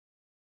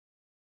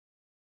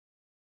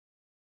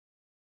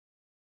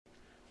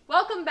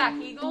Welcome back,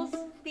 Eagles.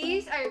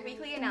 These are your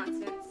weekly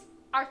announcements.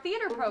 Our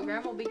theater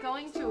program will be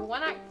going to a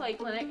one-act play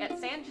clinic at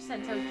San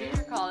Jacinto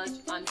Junior College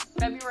on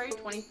February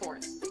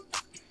 24th.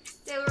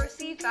 They will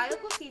receive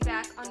valuable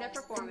feedback on their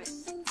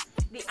performance.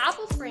 The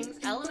Apple Springs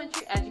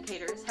elementary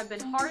educators have been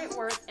hard at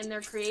work in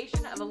their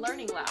creation of a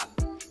learning lab.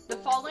 The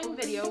following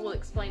video will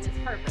explain its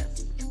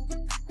purpose.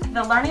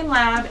 The Learning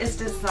Lab is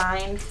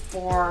designed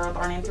for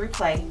learning through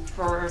play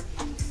for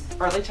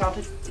early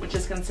childhood, which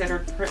is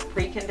considered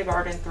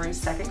pre-kindergarten through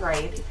second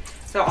grade.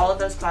 So all of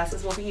those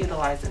classes will be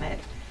utilizing it.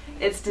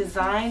 It's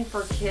designed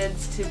for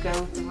kids to go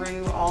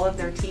through all of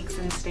their TEKS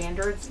and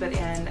standards, but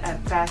in a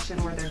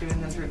fashion where they're doing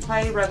them through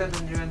play rather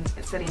than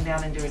sitting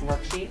down and doing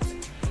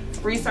worksheets.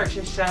 Research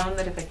has shown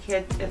that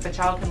if a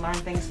child can learn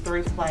things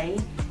through play,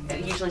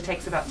 it usually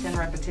takes about 10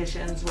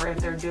 repetitions, where if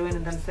they're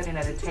doing them sitting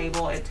at a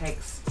table, it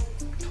takes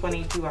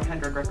 20 to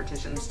 100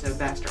 repetitions to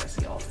master a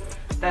skill.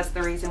 That's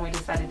the reason we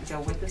decided to go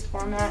with this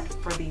format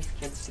for these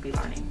kids to be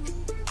learning.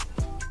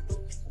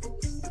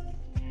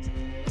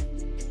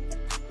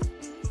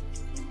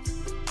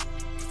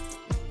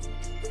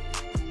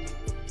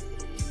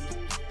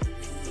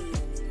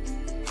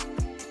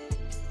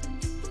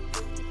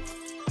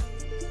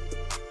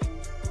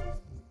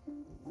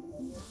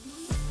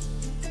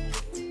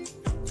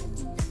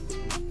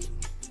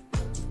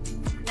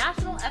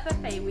 National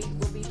FFA Week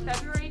will be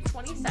February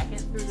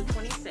 22nd through the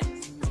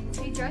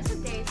 26th. The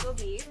dress-up days will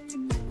be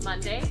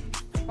Monday,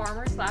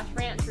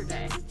 Farmer/Rancher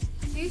Day.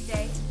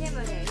 Tuesday,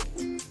 Camo Day.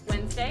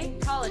 Wednesday,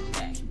 College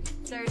Day.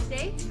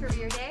 Thursday,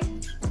 Career Day.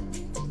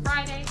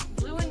 Friday,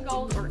 Blue and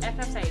Gold or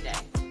FFA Day.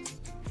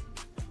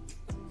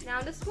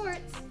 Now to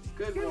sports.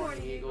 Good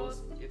morning,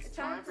 Eagles. It's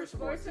time for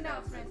sports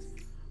announcements.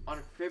 On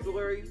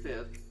February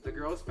 5th, the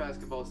girls'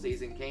 basketball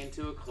season came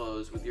to a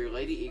close with your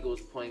Lady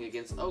Eagles playing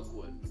against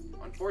Oakwood.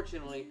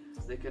 Unfortunately,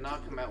 they could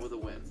not come out with a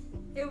win.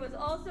 It was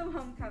also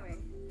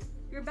homecoming.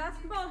 Your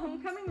basketball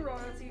homecoming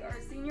royalty are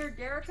senior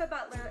Derica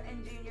Butler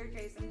and junior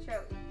Jason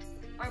Choate.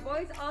 Our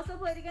boys also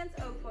played against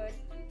Oakwood,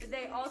 but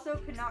they also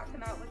could not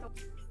come out with a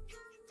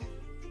win.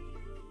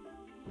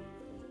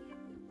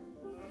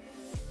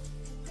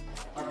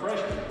 Our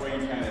freshman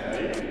queen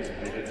candidate is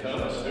Ada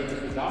Tullis, who is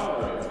the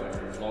daughter of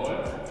Reverend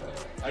Floyd.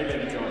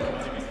 Ada enjoys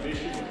hunting and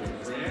fishing with her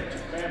friends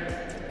and family,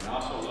 and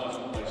also loves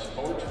to play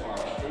sports for our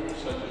schools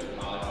such as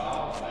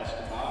volleyball,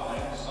 basketball,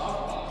 and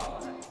softball.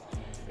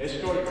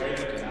 Escorting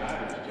Ada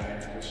tonight is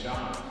James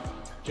Kashan.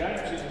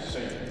 James is a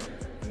senior,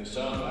 and the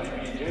son of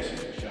Amy and Jesse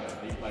Kashan.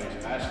 He plays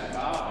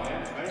basketball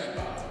and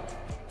baseball.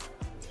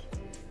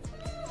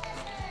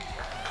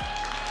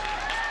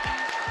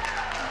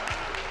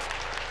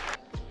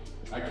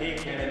 Our key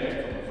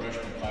candidate from the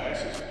freshman class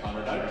is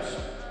Hunter Davis.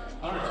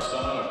 Hunter is the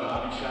son of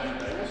Donnie Shane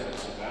Davis and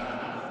Savannah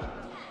High.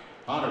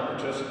 Hunter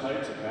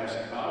participates in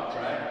basketball,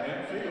 track, and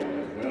field,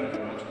 as well as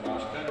runs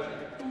cross country.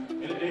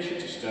 In addition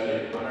to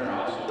studying, Hunter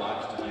also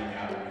likes to hang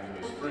out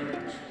with his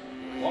friends.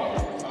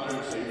 Walking with Hunter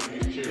this evening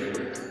is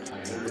cheerleader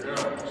Taylor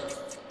Jones.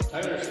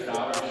 Taylor's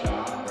daughter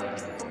Sean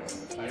Brandon.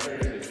 Taylor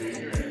is a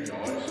junior and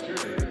enjoys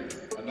cheerleading.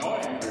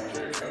 Annoying her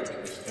cheer coach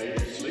is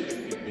Katie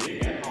sleeping and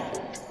being at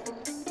home.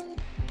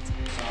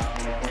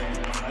 Sophomore queen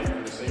nominated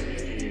for this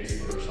evening is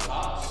Marissa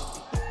Haas.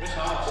 Miss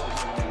Haas is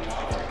the only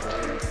daughter of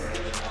Greg and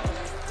Marissa Haas.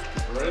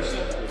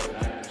 Marissa is an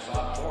active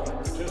sophomore who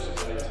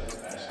participates in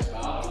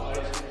basketball and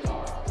plays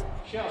guitar.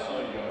 She also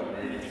enjoys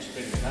reading and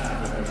spending time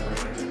with her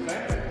friends and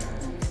family.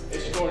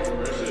 Escorting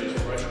Marissa is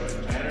freshman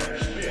Tanner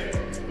Smith,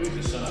 who is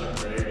the son of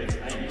Greg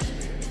and Amy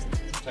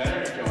Smith.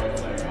 Tanner enjoys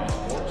playing all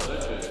sports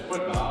such as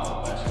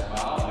football,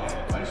 basketball, and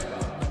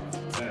baseball.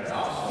 Tanner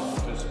also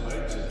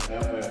participates in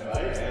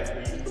FFA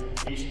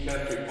and East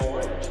Country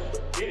 4-H.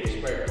 In his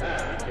spare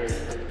time, he cares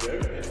for his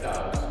goat and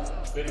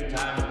dogs. Spending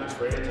time with his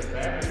friends and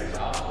family is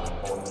also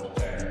important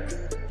to Tanner.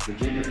 The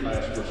junior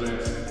class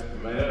presents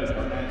Mel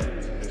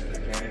Hernandez as the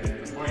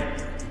candidate for queen.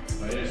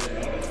 Mel is the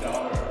oldest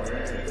daughter of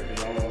Eric and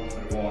Theo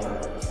Water.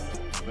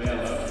 Mel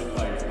loves to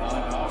play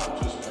volleyball,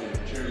 participate in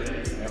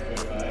cheerleading,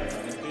 FFA,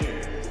 and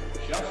theater.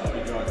 She also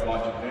enjoys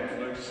watching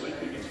Netflix,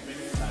 sleeping, and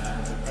spending time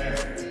with her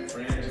family,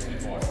 friends, and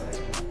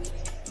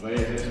boyfriends. Mel is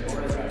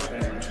escorted by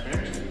Cameron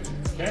Spencer.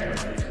 Cameron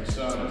is the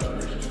son of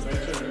Christian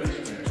Spencer and Lee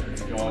Spencer.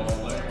 He enjoys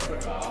playing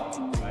football,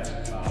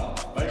 basketball,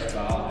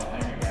 baseball,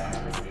 and hanging out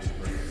with his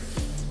friends.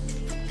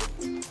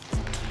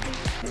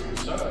 He's the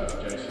son of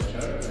Jason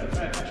Choate and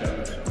Matthew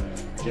Choate.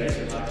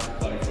 Jason likes to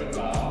play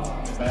football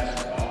and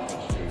basketball for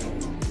school.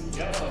 He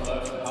also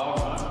loves to hog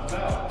hunt,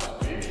 dogs,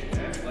 fish,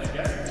 and play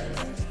games.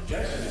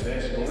 Jason is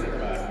escorted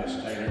by Miss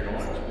Taylor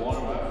Goins, one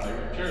of my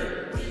favorite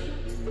cheerleaders.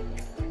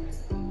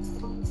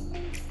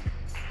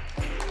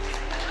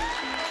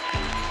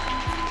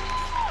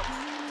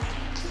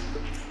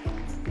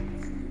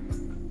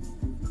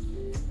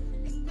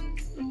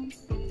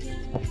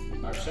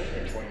 Our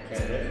senior queen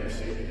candidate this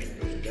evening is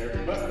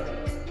Derica Butler.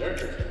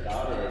 Derica is the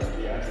daughter of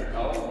Deandra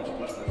Cole, which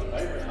Butler's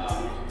favorite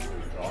hobby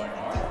is drawing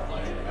art and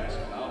playing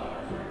basketball in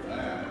her free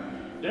time.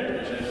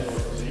 Derica's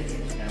escort this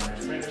evening is Cameron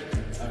Spencer,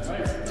 a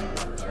favorite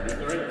number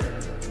 33.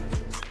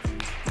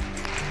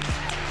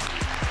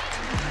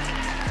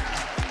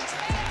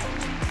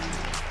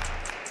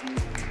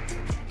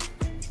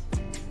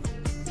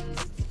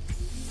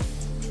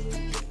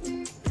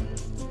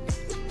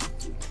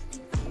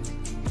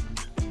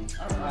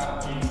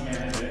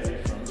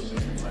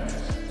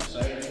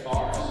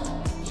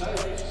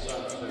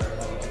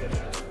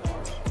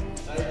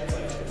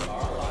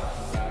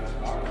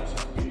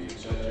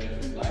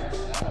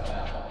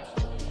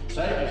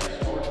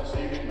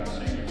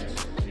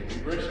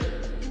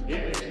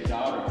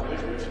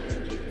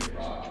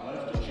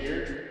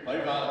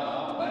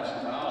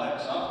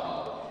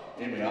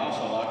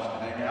 also likes to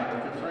hang out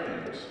with her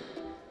friends.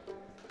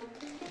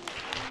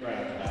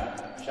 Around tonight,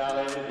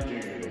 Charlotte is a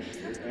junior this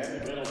year,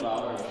 and the middle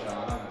daughter of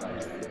Sean and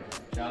Bailey.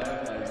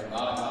 Charlotte plays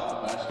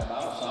volleyball,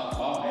 basketball,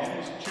 softball, and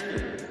is a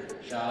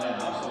cheerleader.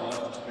 Charlotte also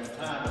loves to spend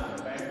time with her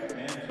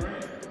family and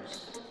friends.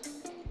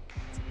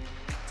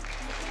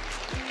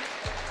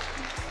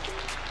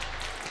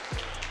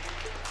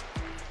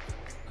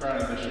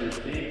 Crowning this year's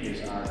king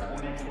is our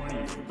 2020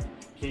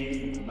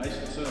 king,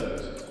 Mason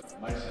Suggs.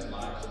 Mason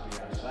likes to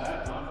be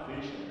outside, hunt,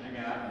 fish, and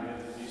hang out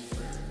with his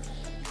friends.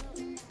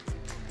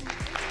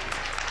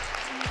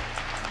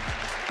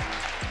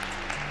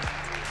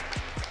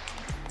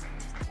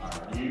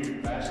 Our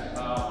new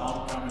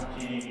basketball homecoming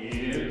king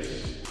is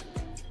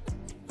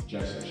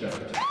Jason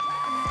Shelton.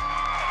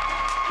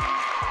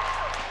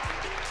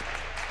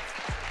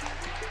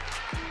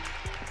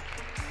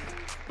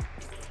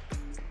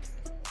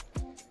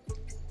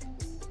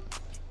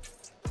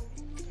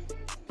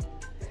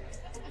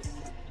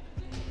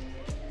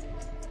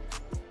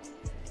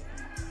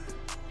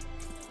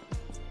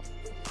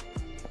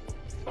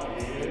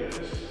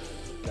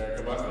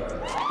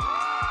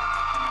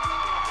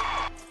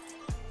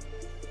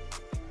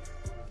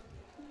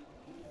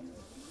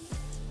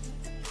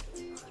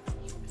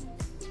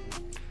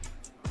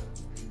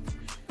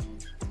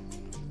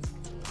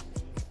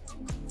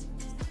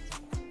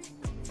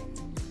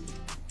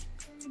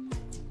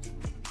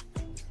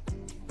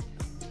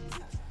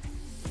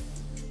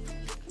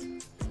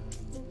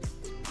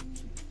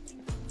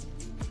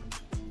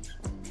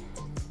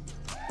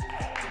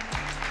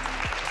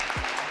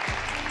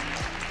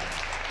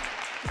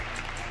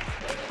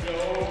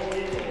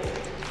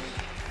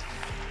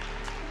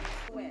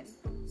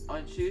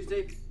 On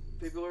Tuesday,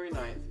 February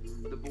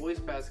 9th, the boys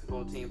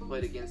basketball team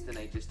played against the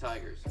Natchez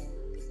Tigers.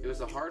 It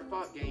was a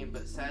hard-fought game,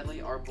 but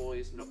sadly our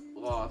boys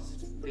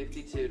lost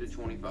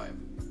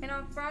 52-25. And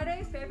on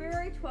Friday,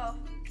 February 12th,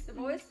 the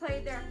boys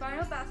played their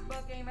final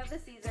basketball game of the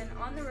season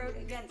on the road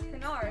against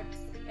Kennard,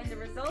 and the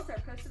results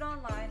are posted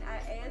online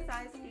at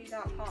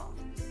asisd.com.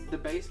 The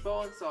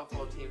baseball and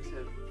softball teams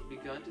have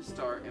begun to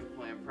start and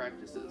plan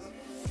practices.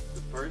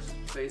 The first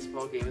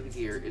baseball game of the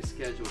year is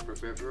scheduled for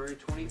February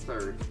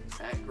 23rd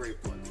at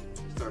Grapewood,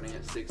 starting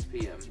at 6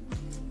 p.m.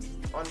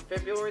 On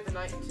February the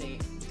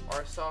 19th,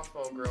 our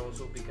softball girls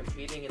will be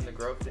competing in the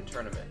Growthton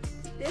tournament.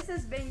 This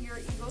has been your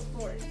Eagle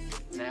Sports.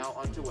 Now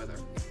on to weather.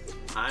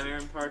 I'm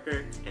Aaron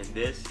Parker, and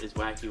this is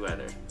Wacky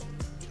Weather.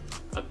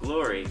 A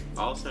glory,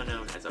 also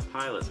known as a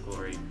pilot's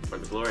glory, or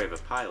the glory of a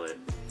pilot,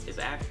 is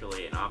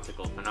actually an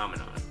optical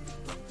phenomenon.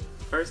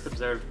 First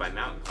observed by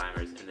mountain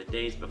climbers in the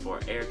days before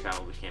air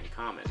travel became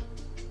common.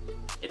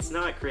 It's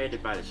not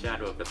created by the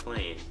shadow of the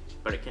plane,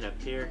 but it can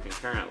appear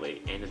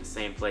concurrently and in the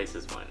same place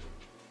as one.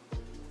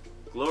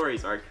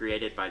 Glories are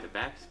created by the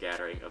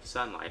backscattering of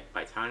sunlight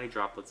by tiny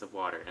droplets of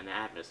water in the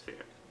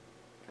atmosphere.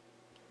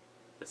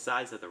 The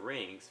size of the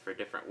rings for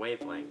different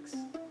wavelengths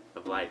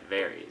of light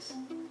varies,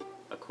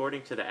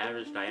 according to the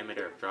average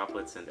diameter of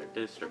droplets and their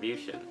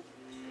distribution.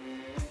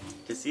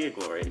 To see a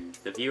glory,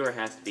 the viewer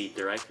has to be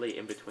directly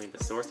in between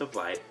the source of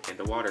light and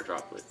the water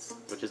droplets,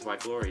 which is why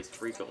glories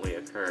frequently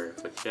occur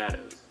with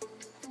shadows.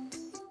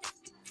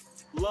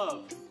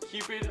 Love,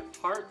 Cupid,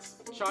 hearts,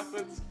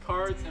 chocolates,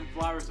 cards, and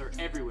flowers are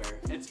everywhere.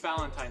 It's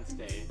Valentine's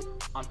Day.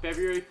 On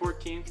February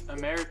 14th,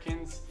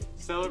 Americans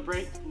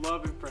celebrate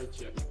love and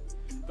friendship.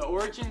 The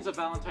origins of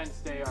Valentine's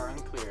Day are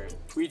unclear.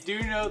 We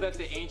do know that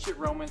the ancient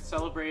Romans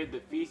celebrated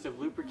the Feast of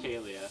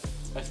Lupercalia,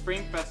 a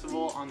spring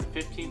festival on the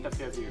 15th of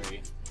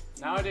February.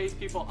 Nowadays,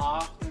 people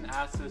often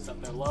ask this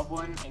of their loved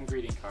one in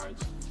greeting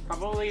cards.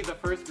 Probably the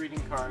first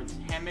greeting cards,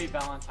 handmade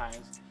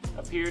Valentines,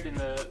 appeared in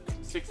the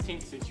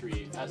 16th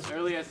century. As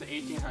early as the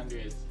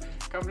 1800s,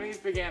 companies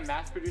began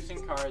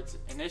mass-producing cards.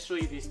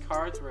 Initially, these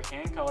cards were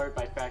hand-colored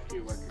by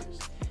factory workers.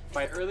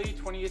 By early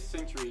 20th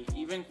century,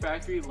 even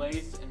factory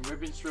lace and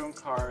ribbon-strewn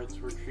cards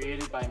were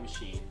created by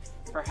machine.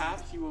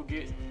 Perhaps you will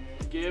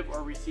give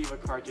or receive a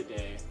card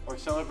today, or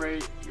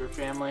celebrate your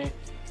family,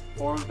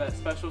 or that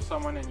special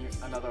someone in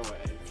another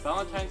way.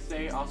 Valentine's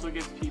Day also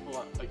gives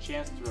people a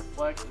chance to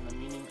reflect on the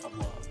meaning of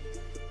love.